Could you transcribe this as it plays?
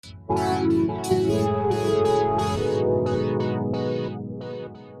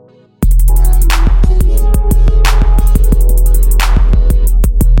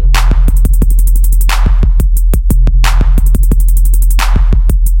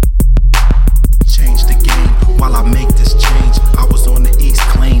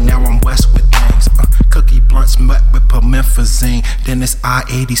Then it's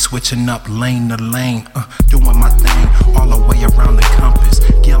I-80 switching up lane to lane, doing my thing all the way around the compass.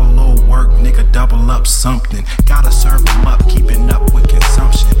 Get a little work, nigga, double up something. Gotta serve them up, keeping up with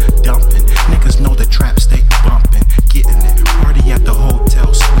consumption. Dumping, niggas know the trap stay bumping. Getting it, party at the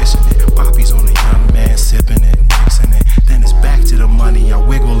hotel, swishing it. Bobby's on a young man, sipping it, mixing it. Then it's back to the money, I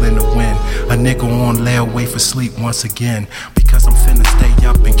wiggle in the wind. A nigga on layaway for sleep once again. Because I'm finna stay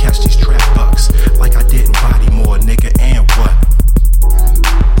up and catch these trap bucks. Like I didn't body more, nigga, and what?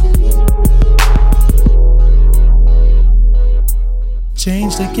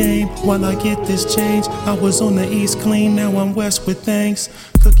 Change the game while I get this change. I was on the east clean, now I'm west with things.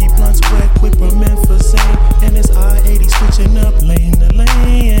 Cookie blunts wet with promethazine. And it's I-80 switching up lane to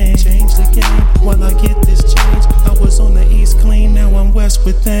lane. Change the game while I get this change. I was on the east clean, now I'm west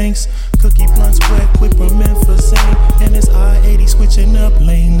with things. Cookie blunts wet with promethazine. And it's I-80 switching up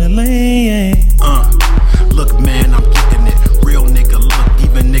lane to lane. Look man, I'm getting it. Real nigga, look,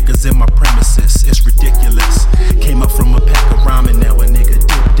 even niggas in my premises. It's ridiculous. Came up from a pack of ramen, now a nigga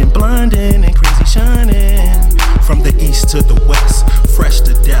dipped in blinding and crazy shining. From the east to the west, fresh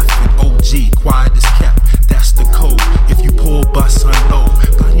to death with OG, quiet as kept. That's the code. If you pull, bust,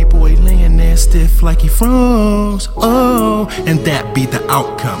 unload. Body boy laying there stiff like he froze. Oh, and that be the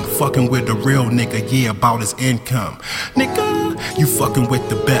outcome. Fucking with a real nigga, yeah, about his income. Nigga, you fucking with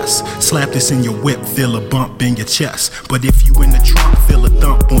the best. Slap this in your whip, feel a bump in your chest. But if you in the trunk, feel a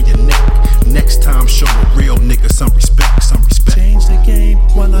thump on your neck. Next time, show a real nigga some respect, some respect. Change the game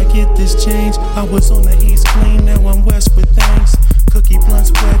while I get this change. I was on the east clean, now I'm west with things. Cookie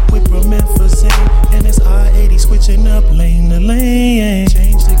blunts wet with promethazine. And it's I-80 switching up lane to lane.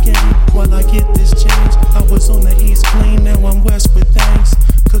 Change the game while I get this change. I was on the east clean, now I'm west with things.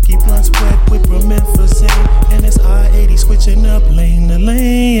 Cookie blunts wet with promethazine. And it's I-80 switching up lane to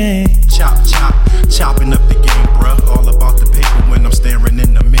lane. Chop, chop, chopping up the game, bruh. All about the paper when I'm staring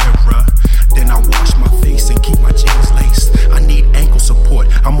in the mirror. Then I wash my face and keep my jeans laced. I need ankle support,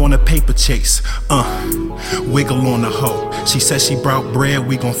 I'm on a paper chase. Wiggle on the hoe. She says she brought bread,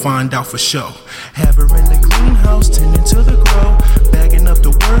 we gon' find out for sure. Have her in the greenhouse, tending to the grow. Bagging up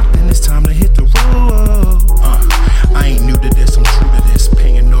the work, then it's time to hit the road. I ain't new to this, I'm true to this.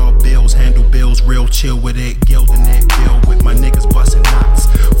 Paying all bills, handle bills, real chill with it. Gilding it, bill with my niggas busting knots.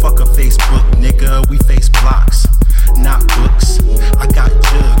 Fuck a Facebook, nigga, we face blocks, not books. I got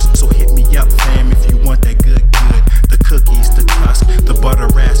jugs, so hit me up, fam, if you want that good. The cookies, the tusk, the butter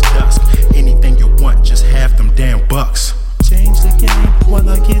ass dusk. Anything you want, just have them damn bucks. Change the game while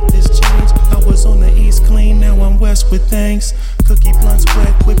I get this change. I was on the east clean, now I'm west with things. Cookie blunts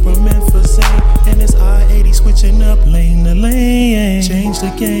wet with promethazine. And it's I-80 switching up lane to lane. Change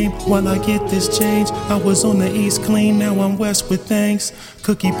the game while I get this change. I was on the east clean, now I'm west with things.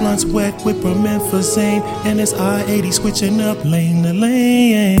 Cookie blunts wet with promethazine. And it's I-80 switching up lane to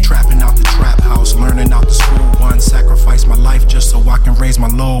lane. Trapping out the trap house, learning out the school one. Sacrifice my life just so I can raise my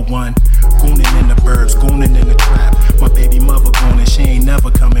little one. Gooning in the burbs, gooning in the trap. My baby mother gooning, she ain't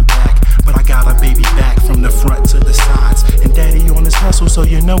never coming back. But I got a baby back from the front to the sides. And daddy on his hustle, so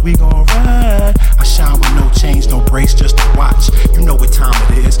you know we gon' ride. I shine with no change, no brace, just to watch. You know what time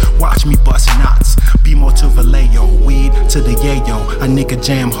it is, watch me bust knots. Be more to Vallejo, weed to the yayo. A nigga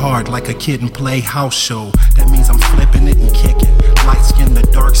jam hard like a kid and play house show. That means I'm flipping it and kicking. Light skin to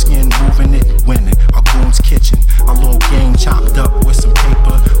dark skin, moving it and winning. Our goon's kitchen, a little gang chopped up with some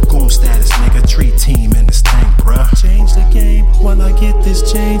paper. Goon status, nigga, tree team in this thing, bruh. Change the game while I get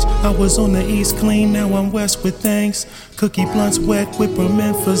this change. I was on the east clean, now I'm west with things. Cookie blunts wet with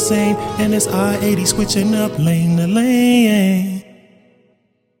promethazine. And it's I-80 switching up lane to lane.